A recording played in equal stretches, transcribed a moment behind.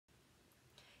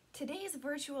Today's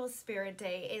virtual Spirit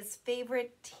Day is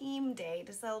favorite team day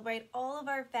to celebrate all of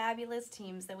our fabulous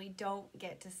teams that we don't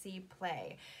get to see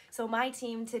play. So my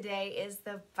team today is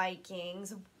the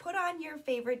Vikings. Put on your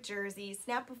favorite jersey,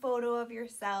 snap a photo of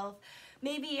yourself,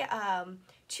 maybe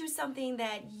choose something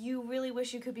that you really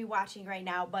wish you could be watching right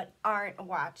now but aren't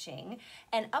watching,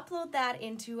 and upload that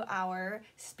into our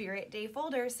Spirit Day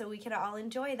folder so we can all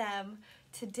enjoy them.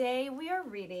 Today we are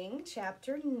reading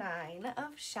chapter 9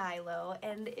 of Shiloh,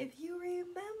 and if you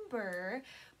remember,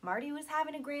 Marty was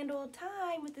having a grand old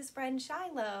time with his friend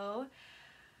Shiloh.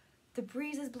 The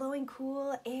breeze is blowing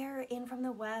cool air in from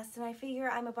the west, and I figure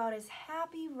I'm about as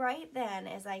happy right then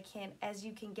as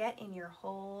you can get in your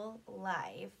whole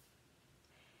life.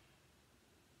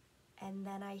 And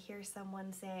then I hear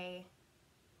someone say,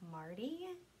 "Marty?"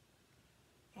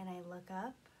 And I look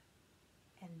up,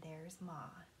 and there's Ma.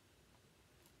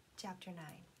 Chapter 9.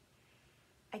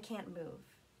 I can't move.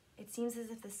 It seems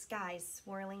as if the sky's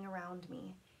swirling around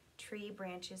me, tree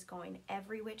branches going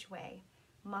every which way.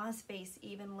 Ma's face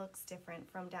even looks different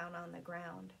from down on the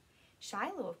ground.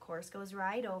 Shiloh, of course, goes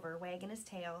right over, wagging his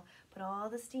tail, but all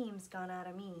the steam's gone out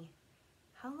of me.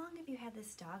 "How long have you had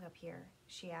this dog up here?"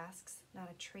 she asks, not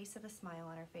a trace of a smile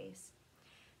on her face.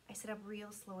 I sit up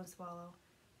real slow and swallow.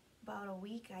 "About a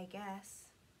week, I guess."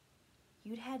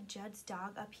 "You'd had Judd's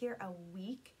dog up here a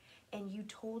week? And you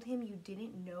told him you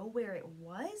didn't know where it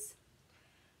was?"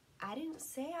 "I didn't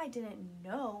say I didn't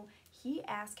know. He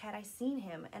asked had I seen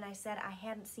him, and I said I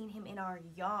hadn't seen him in our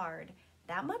yard.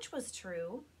 That much was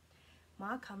true."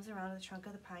 Ma comes around the trunk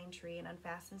of the pine tree and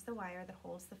unfastens the wire that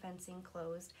holds the fencing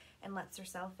closed and lets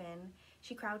herself in.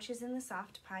 She crouches in the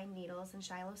soft pine needles, and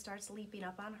Shiloh starts leaping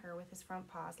up on her with his front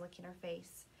paws licking her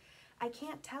face. I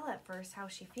can't tell at first how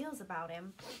she feels about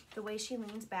him, the way she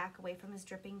leans back away from his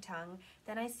dripping tongue.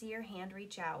 Then I see her hand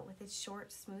reach out with its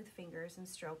short, smooth fingers and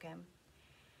stroke him.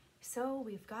 "So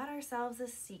we've got ourselves a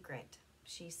secret,"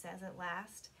 she says at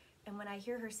last, and when I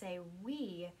hear her say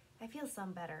 "we," I feel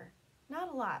some better. Not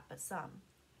a lot, but some.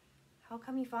 "How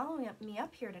come you following me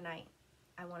up here tonight?"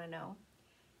 I want to know.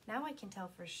 Now I can tell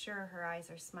for sure her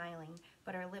eyes are smiling,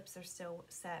 but her lips are still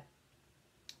set.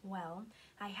 "Well,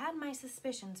 I had my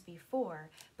suspicions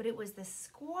before, but it was the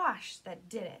squash that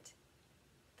did it."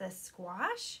 "The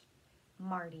squash?"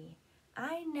 "Marty,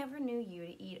 I never knew you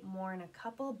to eat more'n a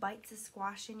couple bites of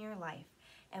squash in your life,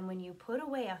 and when you put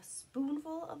away a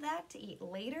spoonful of that to eat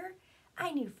later,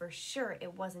 I knew for sure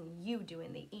it wasn't you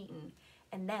doing the eating.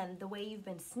 And then the way you've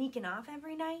been sneaking off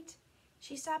every night."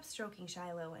 She stops stroking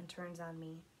Shiloh and turns on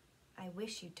me. "I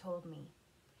wish you'd told me."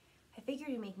 "I figured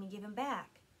you'd make me give him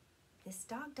back." "This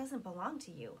dog doesn't belong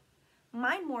to you."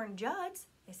 "Mine more'n Judd's,"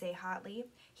 I say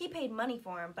hotly. "He paid money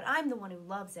for him, but I'm the one who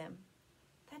loves him."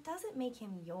 "That doesn't make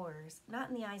him yours. Not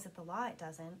in the eyes of the law, it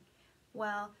doesn't."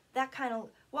 "Well, what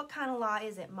kind of law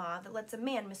is it, Ma, that lets a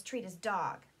man mistreat his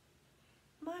dog?"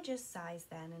 Ma just sighs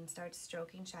then and starts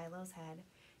stroking Shiloh's head.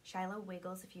 Shiloh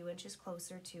wiggles a few inches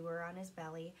closer to her on his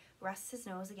belly, rests his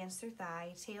nose against her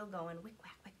thigh, tail going wick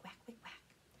whack, wick whack, wick whack.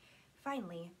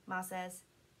 Finally, Ma says,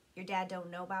 "Your dad don't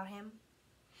know about him?"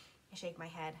 I shake my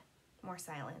head. More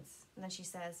silence. And then she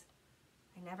says,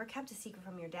 "I never kept a secret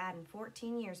from your dad in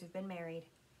 14 years we've been married."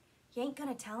 "You ain't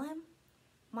gonna tell him?"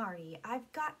 "Marty,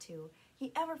 I've got to.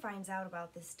 He ever finds out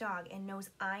about this dog and knows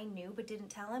I knew but didn't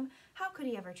tell him, how could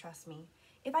he ever trust me?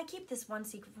 If I keep this one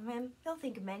secret from him, he'll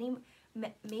think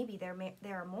maybe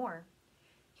there are more."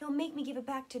 "He'll make me give it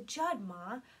back to Judd,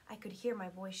 Ma." I could hear my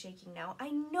voice shaking now. "I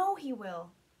know he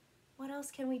will." "What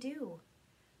else can we do?"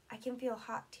 I can feel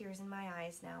hot tears in my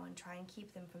eyes now and try and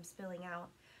keep them from spilling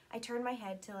out. I turn my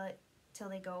head till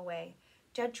they go away.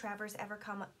 "Judd Travers ever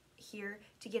come here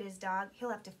to get his dog, he'll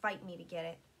have to fight me to get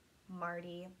it."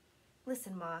 "Marty."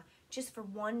 "Listen, Ma, just for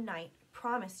one night,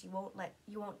 promise you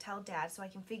won't tell Dad so I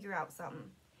can figure out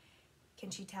something." Can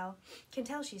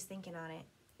tell she's thinking on it.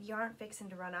 "You aren't fixing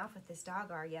to run off with this dog,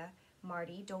 are ya?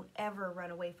 Marty, don't ever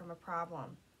run away from a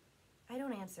problem." I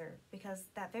don't answer because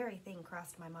that very thing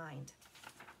crossed my mind.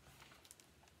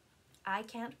 I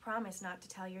can't promise not to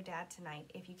tell your dad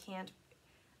tonight if you can't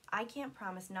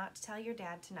promise not to tell your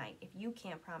dad tonight if you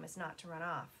can't promise not to run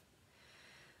off."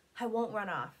 "I won't run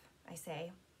off," I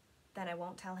say. "Then I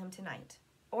won't tell him tonight.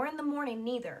 Or in the morning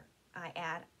neither," I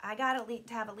add. "I got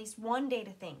to have at least one day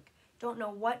to think. Don't know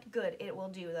what good it will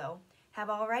do, though. Have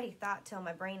already thought till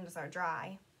my brains are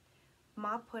dry."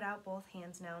 Ma put out both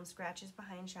hands now and scratches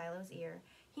behind Shiloh's ear.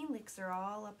 He licks her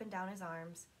all up and down his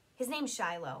arms. "His name's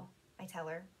Shiloh," I tell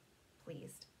her,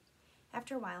 pleased.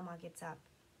 After a while, Ma gets up.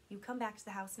 "You come back to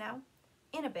the house now?"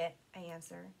 "In a bit," I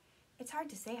answer. It's hard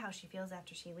to say how she feels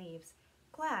after she leaves.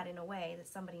 Glad, in a way, that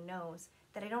somebody knows.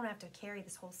 that I don't have to carry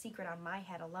this whole secret on my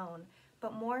head alone,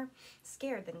 but more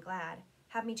scared than glad.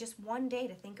 Have me just one day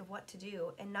to think of what to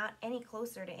do, and not any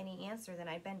closer to any answer than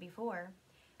I'd been before.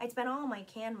 I'd spent all my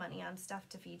can money on stuff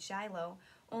to feed Shiloh.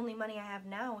 Only money I have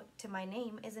now to my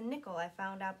name is a nickel I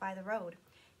found out by the road.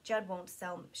 Judd won't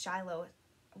sell Shiloh's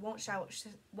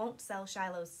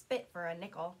spit for a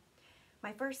nickel.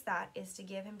 My first thought is to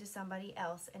give him to somebody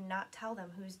else and not tell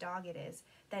them whose dog it is,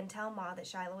 then tell Ma that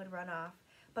Shiloh had run off.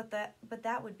 But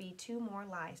that would be 2 more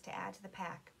lies to add to the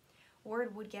pack.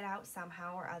 Word would get out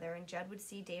somehow or other, and Judd would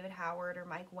see David Howard or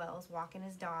Mike Wells walking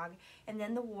his dog, and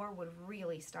then the war would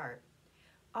really start.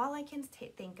 All I can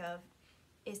think of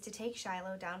is to take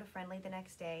Shiloh down to Friendly the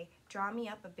next day, draw me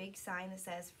up a big sign that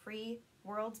says "Free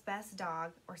World's Best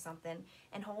Dog" or something,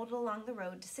 and hold it along the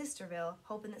road to Sisterville,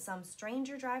 hoping that some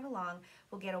stranger drive along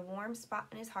will get a warm spot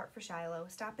in his heart for Shiloh,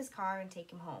 stop his car, and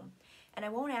take him home. And I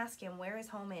won't ask him where his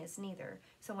home is, neither,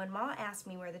 so when Ma asks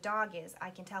me where the dog is, I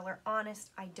can tell her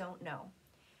honest I don't know.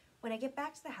 When I get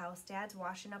back to the house, Dad's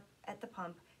washing up at the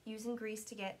pump, using grease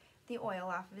to get the oil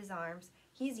off of his arms.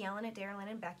 He's yelling at Darylyn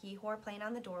and Becky, who are playing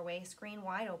on the doorway, screen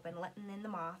wide open, letting in the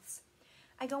moths.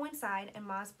 I go inside, and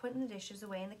Ma's putting the dishes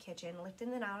away in the kitchen,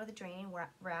 lifting them out of the draining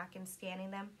rack and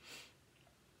scanning them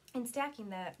and stacking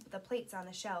the plates on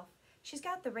the shelf. She's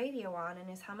got the radio on and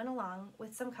is humming along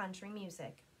with some country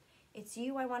music. It's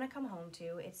you I want to come home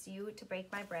to. It's you to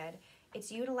bake my bread.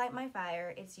 It's you to light my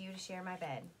fire. It's you to share my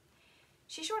bed.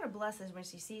 She sort of blushes when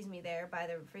she sees me there by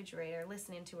the refrigerator,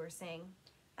 listening to her sing.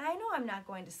 I know I'm not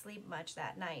going to sleep much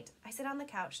that night. I sit on the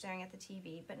couch staring at the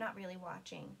TV, but not really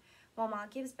watching, while Ma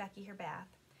gives Becky her bath.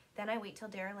 Then I wait till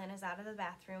Darylyn is out of the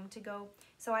bathroom to go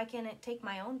so I can take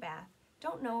my own bath.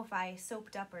 Don't know if I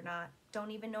soaped up or not.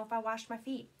 Don't even know if I washed my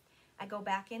feet. I go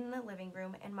back in the living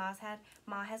room, and Ma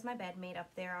has my bed made up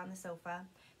there on the sofa.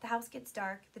 The house gets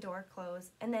dark, the door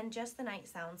closed, and then just the night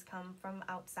sounds come from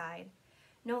outside.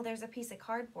 No, there's a piece of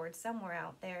cardboard somewhere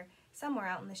out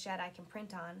in the shed I can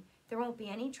print on. There won't be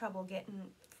any trouble getting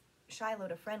Shiloh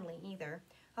to Friendly either.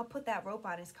 I'll put that rope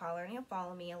on his collar, and he'll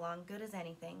follow me along good as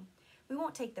anything. We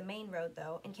won't take the main road,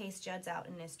 though, in case Judd's out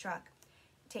in his truck.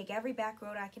 Take every back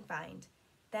road I can find.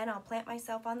 Then I'll plant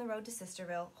myself on the road to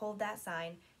Sisterville, hold that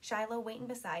sign, Shiloh waiting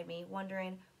beside me,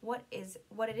 wondering what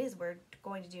it is we're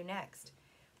going to do next.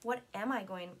 What am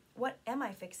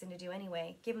I fixing to do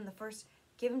anyway? Give him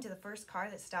to the first car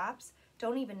that stops?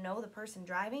 Don't even know the person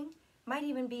driving? Might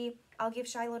even be I'll give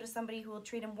Shiloh to somebody who will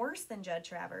treat him worse than Judd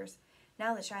Travers.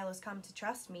 Now that Shiloh's come to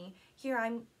trust me, here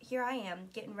I am,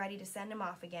 getting ready to send him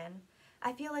off again.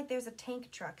 I feel like there's a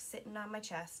tank truck sitting on my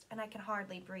chest, and I can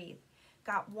hardly breathe.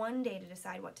 Got one day to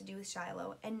decide what to do with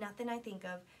Shiloh, and nothing I think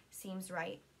of seems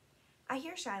right. I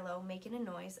hear Shiloh making a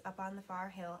noise up on the far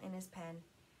hill in his pen.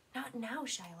 Not now,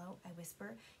 Shiloh, I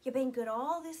whisper. You been good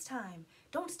all this time.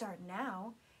 Don't start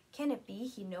now. Can it be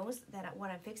he knows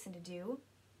what I'm fixing to do?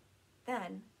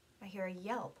 Then I hear a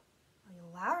yelp,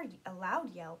 a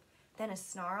loud yelp, then a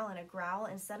snarl and a growl,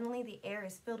 and suddenly the air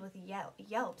is filled with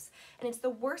yelps, and it's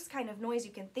the worst kind of noise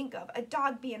you can think of, a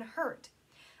dog being hurt.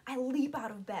 I leap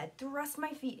out of bed, thrust my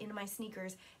feet into my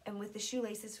sneakers, and with the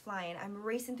shoelaces flying, I'm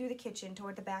racing through the kitchen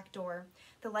toward the back door.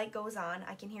 The light goes on.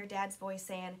 I can hear Dad's voice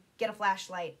saying, "Get a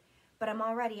flashlight." But I'm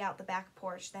already out the back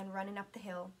porch, then running up the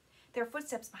hill. There are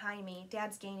footsteps behind me.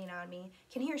 Dad's gaining on me.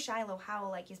 Can hear Shiloh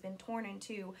howl like he's been torn in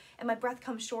two, and my breath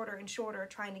comes shorter and shorter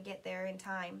trying to get there in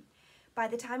time. By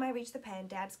the time I reach the pen,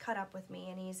 Dad's caught up with me,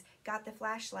 and he's got the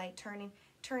flashlight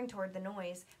turned toward the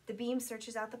noise. The beam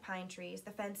searches out the pine trees,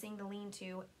 the fencing, the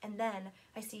lean-to, and then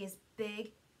I see his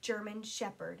big German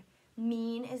shepherd,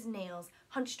 mean as nails,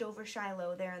 hunched over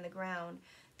Shiloh there on the ground.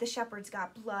 The shepherd's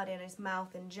got blood in his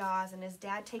mouth and jaws, and as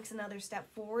Dad takes another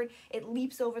step forward, it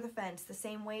leaps over the fence the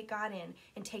same way it got in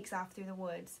and takes off through the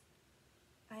woods.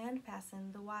 I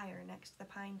unfasten the wire next to the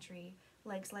pine tree,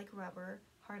 legs like rubber,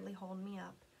 hardly hold me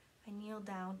up. I kneel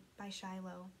down by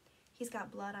Shiloh. He's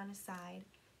got blood on his side,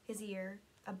 his ear,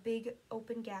 a big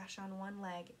open gash on one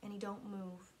leg, and he don't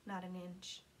move, not an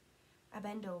inch. I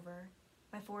bend over,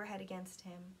 my forehead against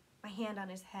him, my hand on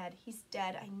his head. He's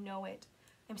dead, I know it.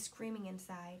 I'm screaming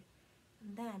inside.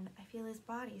 And then I feel his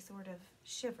body sort of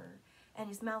shiver, and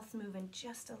his mouth's moving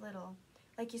just a little,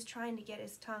 like he's trying to get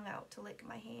his tongue out to lick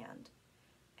my hand.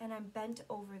 And I'm bent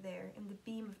over there in the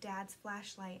beam of Dad's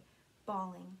flashlight,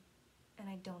 bawling, and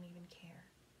I don't even care.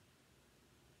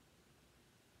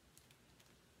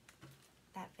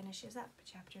 That finishes up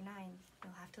chapter 9.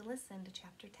 You'll have to listen to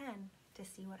chapter 10 to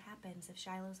see what happens if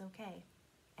Shiloh's okay,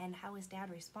 and how his dad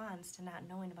responds to not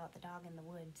knowing about the dog in the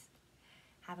woods.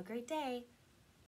 Have a great day.